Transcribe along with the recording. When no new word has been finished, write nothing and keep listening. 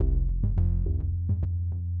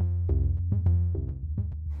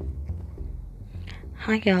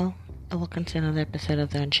Hi, y'all, and welcome to another episode of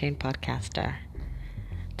the Unchained Podcaster.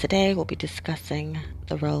 Today, we'll be discussing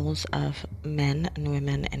the roles of men and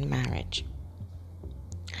women in marriage.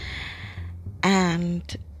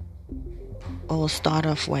 And we'll start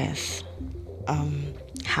off with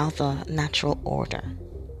how the natural order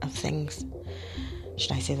of things,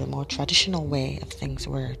 should I say the more traditional way of things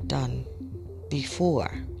were done before,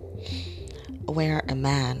 where a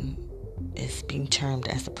man is being termed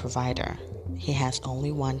as the provider. He has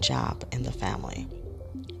only one job in the family,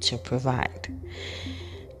 to provide.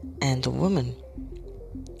 And the woman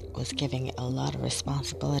was given a lot of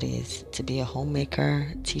responsibilities to be a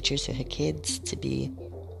homemaker, teacher to her kids, to be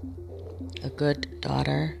a good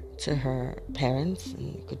daughter to her parents,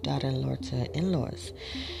 and a good daughter-in-law to her in-laws.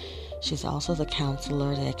 She's also the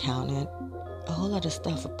counselor, the accountant, a whole lot of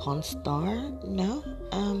stuff, a pawn star,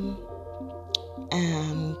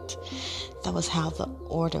 and that was how the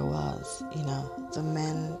order was. The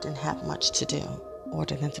men didn't have much to do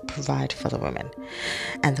other than to provide for the women,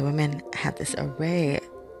 and the women had this array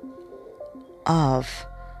of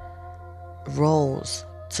roles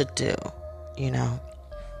to do.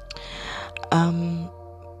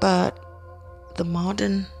 But the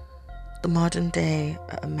modern day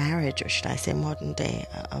marriage, or should I say modern day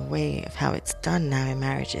a way of how it's done now in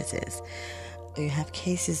marriages, is you have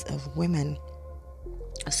cases of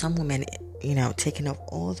some women, taking up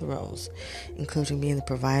all the roles, including being the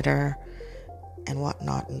provider and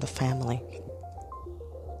whatnot in the family.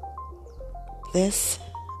 This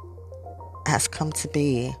has come to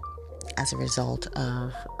be as a result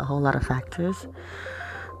of a whole lot of factors,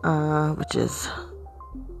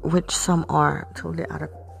 which some are totally out of,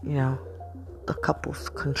 the couple's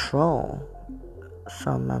control.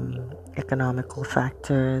 Some economical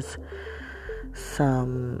factors,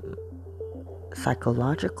 some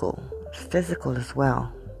psychological, physical as well.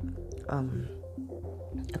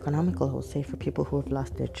 Economical, I would say, for people who have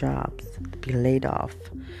lost their jobs, to be laid off.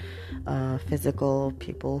 Physical,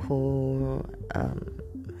 people who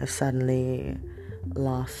have suddenly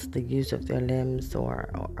lost the use of their limbs or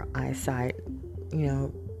eyesight,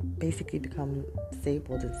 basically become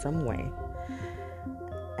disabled in some way.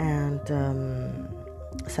 And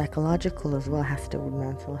psychological as well has to do with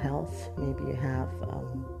mental health. Maybe you have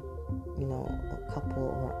a couple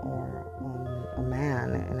or a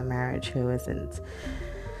man in a marriage who isn't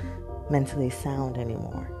mentally sound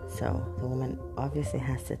anymore, so the woman obviously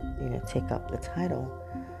has to take up the title.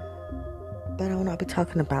 But I will not be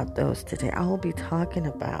talking about those today. I will be talking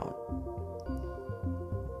about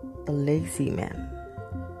the lazy men,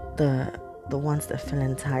 the ones that feel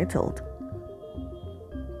entitled.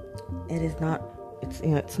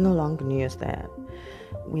 It's no longer news that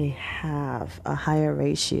we have a higher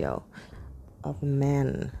ratio of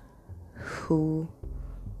men who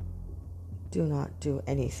do not do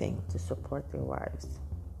anything to support their wives.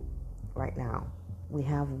 Right now, we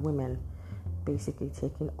have women basically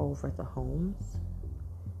taking over the homes,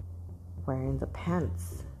 wearing the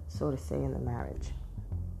pants, so to say, in the marriage,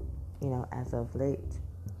 as of late.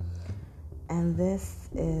 And this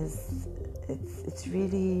is, it's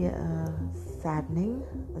really saddening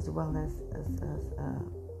as well as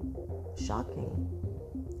shocking,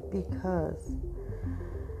 because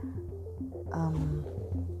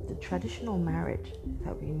the traditional marriage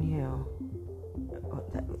that we knew,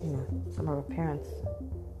 that some of our parents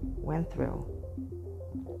went through,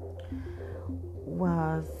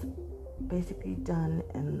 was basically done,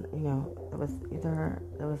 and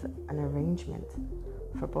there was an arrangement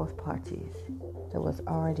for both parties. There was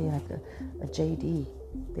already like a JD.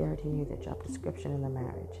 They already knew the job description in the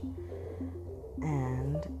marriage,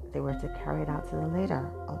 and they were to carry it out to the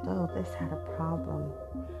later. Although this had a problem,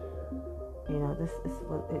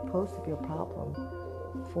 it posed to be a problem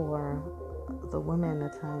for the women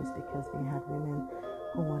at times, because we had women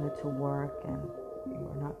who wanted to work and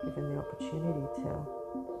were not given the opportunity to.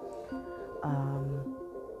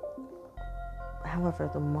 However,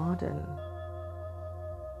 the modern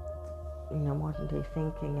day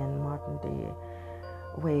thinking and modern day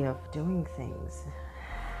way of doing things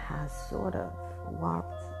has sort of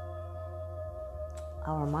warped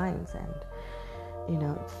our minds, and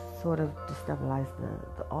sort of destabilized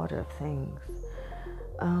the order of things.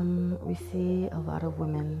 We see a lot of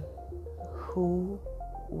women who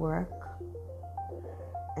work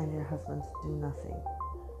and their husbands do nothing.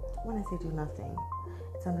 When I say do nothing,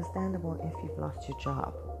 it's understandable if you've lost your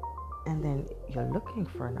job and then you're looking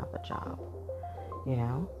for another job.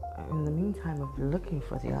 In the meantime of looking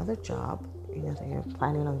for the other job, that you're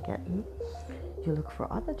planning on getting, you look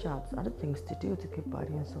for other jobs, other things to do to keep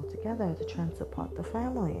body and soul together, to try and support the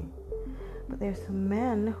family. But there's some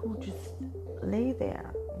men who just lay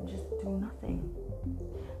there and just do nothing.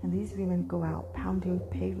 And these women go out pounding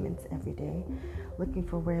pavements every day, looking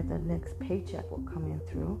for where the next paycheck will come in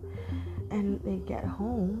through. And they get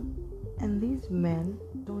home, and these men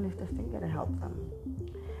don't lift a finger to help them.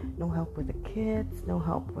 No help with the kids, no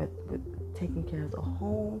help with taking care of the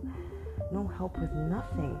home, no help with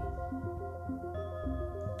nothing.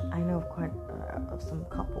 I know of some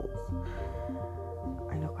couples,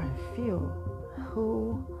 I know quite a few,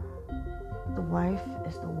 who the wife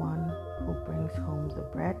is the one who brings home the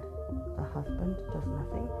bread. The husband does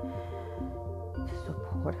nothing to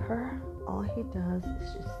support her. All he does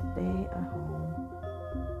is just stay at home,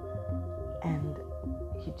 and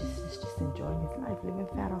he is just enjoying his life, living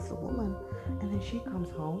fat off the woman. And then she comes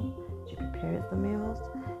home, she prepares the meals,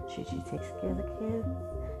 she takes care of the kids,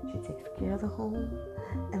 she takes care of the home,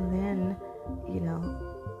 and then,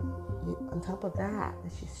 on top of that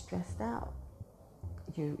she's stressed out.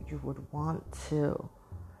 You would want to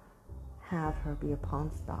have her be a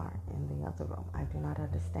pawn star in the other room. I do not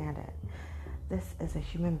understand it. This is a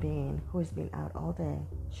human being who has been out all day.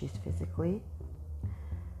 She's physically,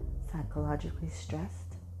 psychologically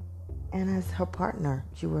stressed, and as her partner,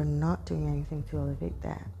 you are not doing anything to alleviate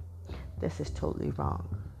that. This is totally wrong,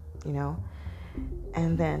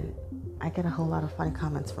 And then I get a whole lot of funny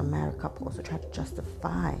comments from married couples who try to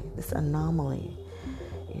justify this anomaly.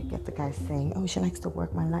 You get the guy saying, "Oh, she likes to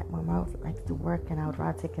work. My wife likes to work, and I would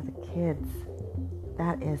rather take care of the kids."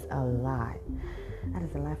 That is a lie. That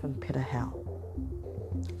is a lie from the pit of hell.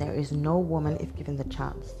 There is no woman, if given the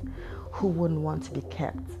chance, who wouldn't want to be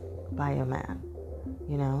kept by a man.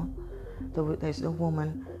 There's no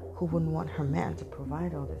woman who wouldn't want her man to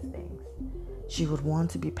provide all these things. She would want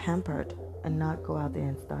to be pampered and not go out there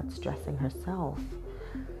and start stressing herself.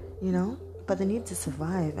 But the need to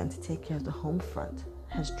survive and to take care of the home front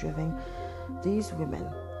has driven these women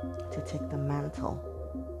to take the mantle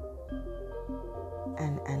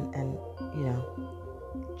and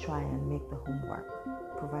try and make the home work,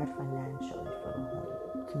 provide financially for the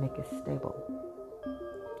home to make it stable.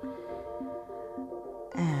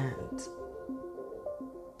 And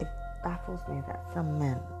it baffles me that some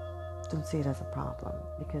men don't see it as a problem,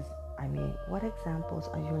 because what examples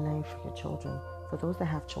are you laying for your children? For those that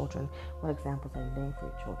have children, what examples are you laying for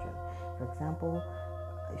your children? For example,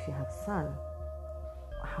 if you have a son,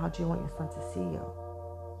 how do you want your son to see you?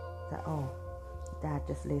 That, dad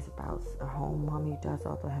just lays about at home, mommy does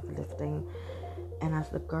all the heavy lifting. And as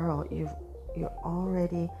the girl, you're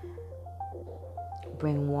already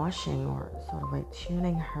brainwashing or sort of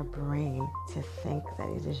tuning her brain to think that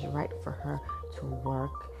it is right for her to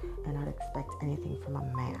work and not expect anything from a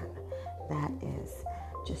man. That is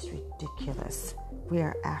just ridiculous. We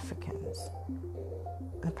are Africans.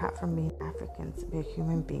 And apart from being Africans, we're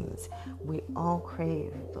human beings. We all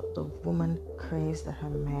crave, the woman craves that her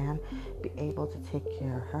man be able to take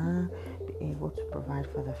care of her, be able to provide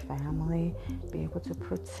for the family, be able to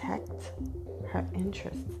protect her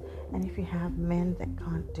interests. And if you have men that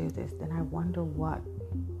can't do this, then I wonder what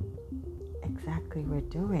exactly we're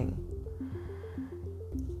doing.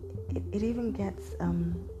 It even gets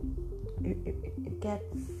it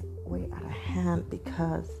gets way out of hand,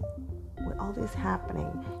 because with all this happening,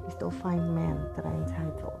 you still find men that are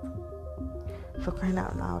entitled. For crying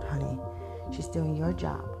out loud, honey, she's doing your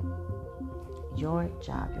job, your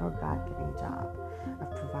God-given job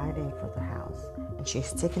of providing for the house, and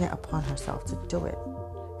she's taking it upon herself to do it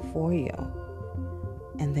for you,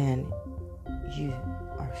 and then you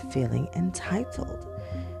are feeling entitled.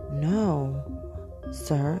 No,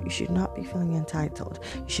 sir, you should not be feeling entitled.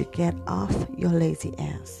 You should get off your lazy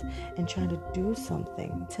ass and try to do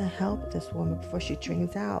something to help this woman before she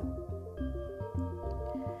drains out.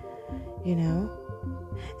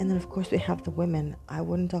 And then, of course, we have the women. I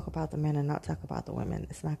wouldn't talk about the men and not talk about the women.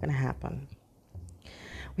 It's not going to happen.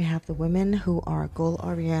 We have the women who are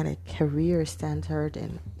goal-oriented, career-centered,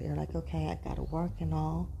 and they're like, okay, I got to work and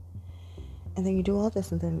all. And then you do all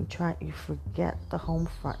this, and then you forget the home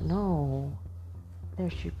front. No. There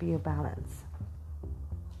should be a balance.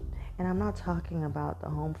 And I'm not talking about the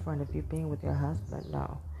home front of you being with your husband,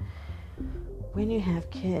 no. When you have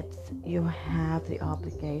kids, you have the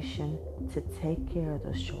obligation to take care of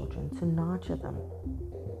those children, to nurture them.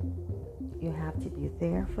 You have to be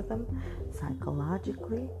there for them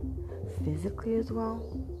psychologically, physically as well.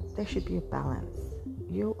 There should be a balance.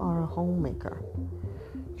 You are a homemaker.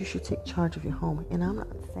 You should take charge of your home. And I'm not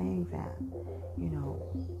saying that,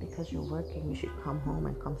 because you're working, you should come home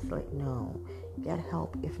and come sleep. No. Get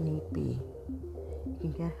help if need be. You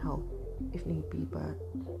can get help if need be, but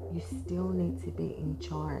you still need to be in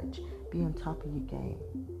charge. Be on top of your game.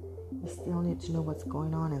 You still need to know what's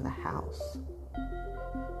going on in the house.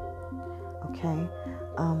 Okay?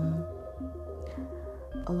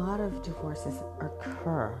 A lot of divorces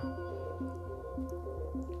occur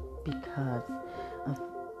because of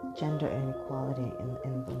gender inequality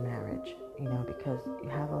in the marriage. Because you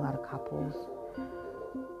have a lot of couples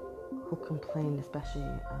who complain, especially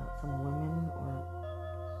some women, or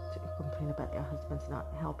who complain about their husbands not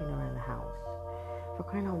helping around the house. For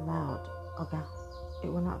crying out loud, okay,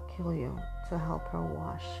 it will not kill you to help her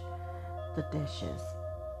wash the dishes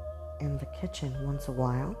in the kitchen once a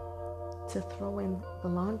while, to throw in the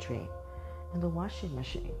laundry in the washing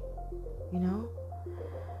machine.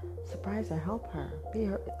 Surprise her, help her, be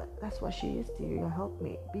her. That's what she is to you, your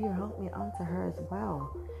helpmate. Be your helpmate unto her as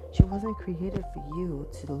well. She wasn't created for you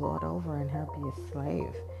to lord over and her be a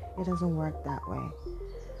slave. It doesn't work that way.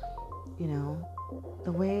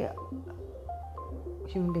 The way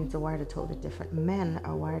human beings are wired are totally different. Men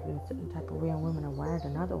are wired in a certain type of way and women are wired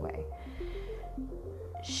another way.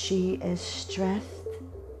 She is stressed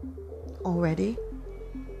already.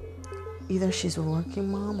 Either she's a working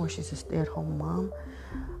mom or she's a stay-at-home mom.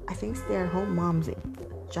 I think stay-at-home moms'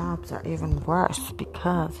 jobs are even worse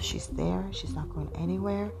because she's there, she's not going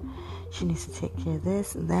anywhere. She needs to take care of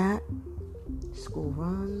this and that. School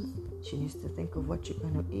runs. She needs to think of what you're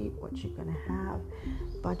going to eat, what you're going to have,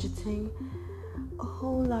 budgeting. A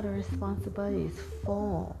whole lot of responsibilities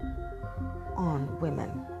fall on women.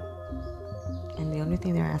 And the only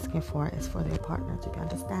thing they're asking for is for their partner to be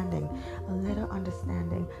understanding, a little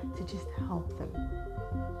understanding, to just help them.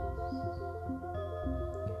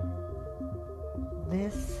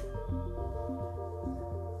 This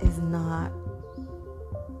is not,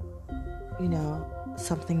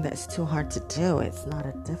 something that's too hard to do. It's not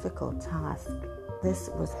a difficult task. This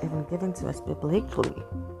was even given to us biblically,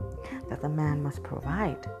 that the man must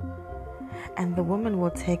provide. And the woman will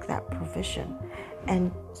take that provision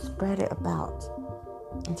and spread it about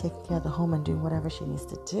and take care of the home and do whatever she needs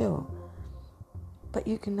to do. But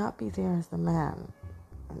you cannot be there as the man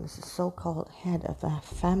and this so-called head of the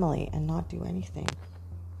family and not do anything.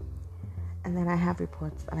 And then I have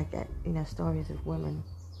reports and I get, stories of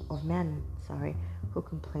men, who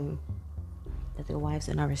complain that their wives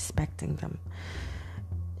are not respecting them.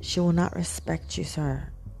 She will not respect you, sir,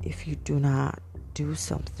 if you do not do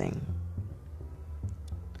something.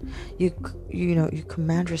 You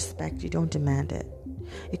command respect, you don't demand it.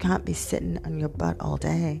 You can't be sitting on your butt all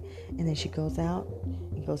day and then she goes out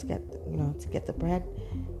and goes to get the bread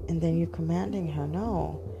and then you're commanding her.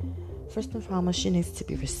 No. First and foremost, she needs to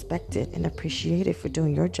be respected and appreciated for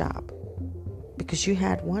doing your job, because you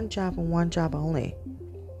had one job and one job only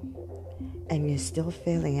and you're still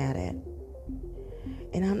failing at it.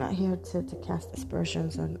 And I'm not here to cast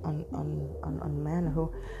aspersions on men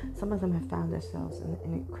who, some of them have found themselves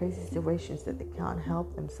in crazy situations that they can't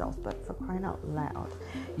help themselves. But for crying out loud,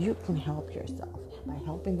 you can help yourself by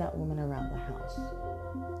helping that woman around the house,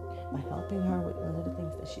 by helping her with the little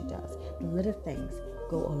things that she does. The little things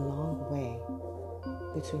go a long way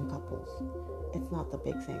between couples. It's not the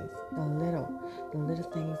big things. The little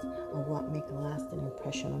things are what make a lasting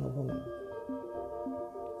impression on a woman.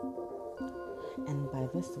 And by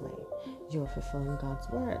this way, you're fulfilling God's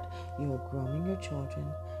word. You're grooming your children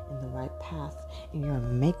in the right path, and you're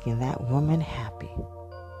making that woman happy.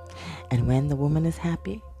 And when the woman is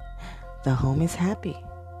happy, the home is happy.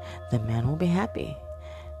 The man will be happy.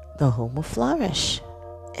 The home will flourish.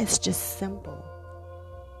 It's just simple.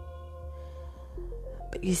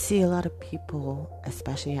 But you see a lot of people,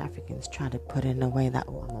 especially Africans, try to put in a way that,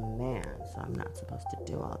 I'm a man, so I'm not supposed to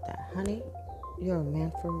do all that. Honey, you're a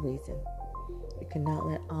man for a reason. You cannot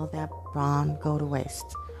let all that brawn go to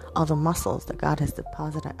waste. All the muscles that God has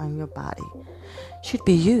deposited on your body should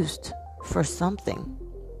be used for something,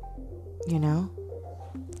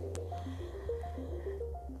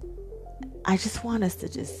 I just want us to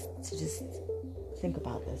just think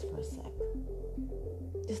about this for a sec.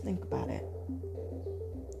 Just think about it.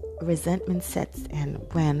 Resentment sets in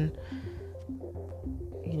when,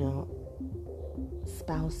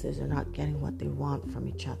 spouses are not getting what they want from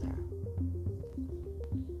each other.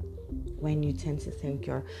 When you tend to think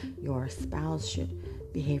your spouse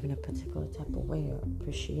should behave in a particular type of way or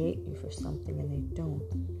appreciate you for something and they don't.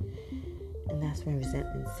 And that's when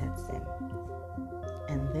resentment sets in.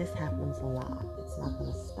 And this happens a lot. It's not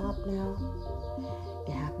going to stop now.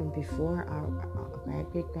 It happened before our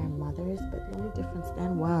great-grandmothers, but the only difference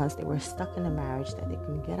then was they were stuck in a marriage that they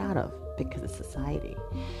couldn't get out of because of society.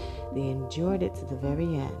 They endured it to the very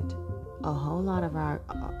end. A whole lot of our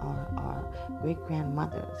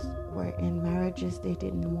great-grandmothers were in marriages they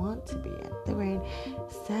didn't want to be in. They were in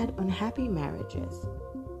sad, unhappy marriages.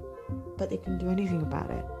 but they couldn't do anything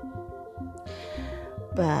about it.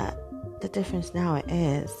 But the difference now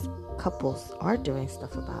is couples are doing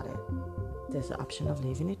stuff about it. There's the option of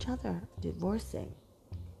leaving each other, divorcing,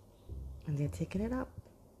 and they're taking it up.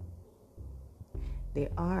 They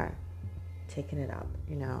are taking it up,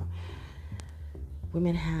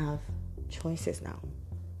 Women have choices now.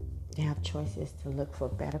 They have choices to look for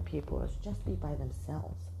better people or just be by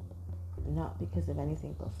themselves. Not because of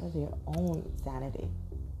anything, but for their own sanity,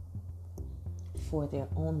 for their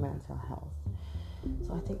own mental health.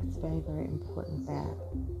 So I think it's very, very important that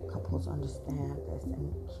couples understand this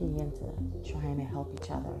and key into trying to help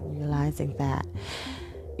each other and realizing that,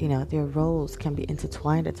 their roles can be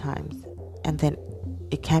intertwined at times and then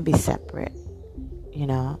it can be separate,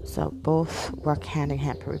 So both work hand in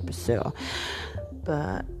hand per pursue.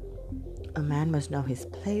 But a man must know his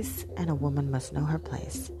place and a woman must know her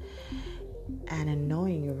place. And in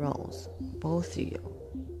knowing your roles, both of you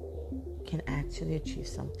can actually achieve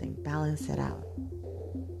something, balance it out,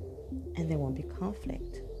 and there won't be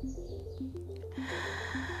conflict.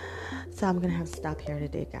 So I'm going to have to stop here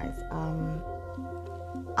today, guys.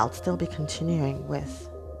 I'll still be continuing with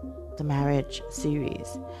the marriage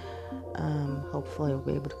series. Hopefully we'll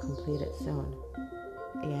be able to complete it soon.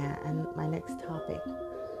 Yeah, and my next topic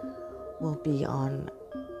will be on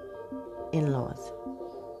in-laws.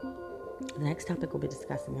 The next topic we'll be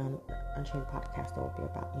discussing on Unchained Podcast will be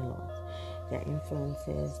about in-laws, their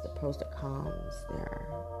influences, the pros, the cons,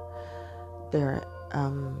 their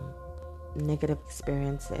negative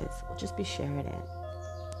experiences. We'll just be sharing it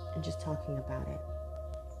and just talking about it.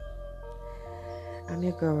 I'm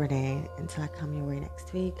your girl Renee. Until I come your way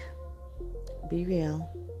next week, be real.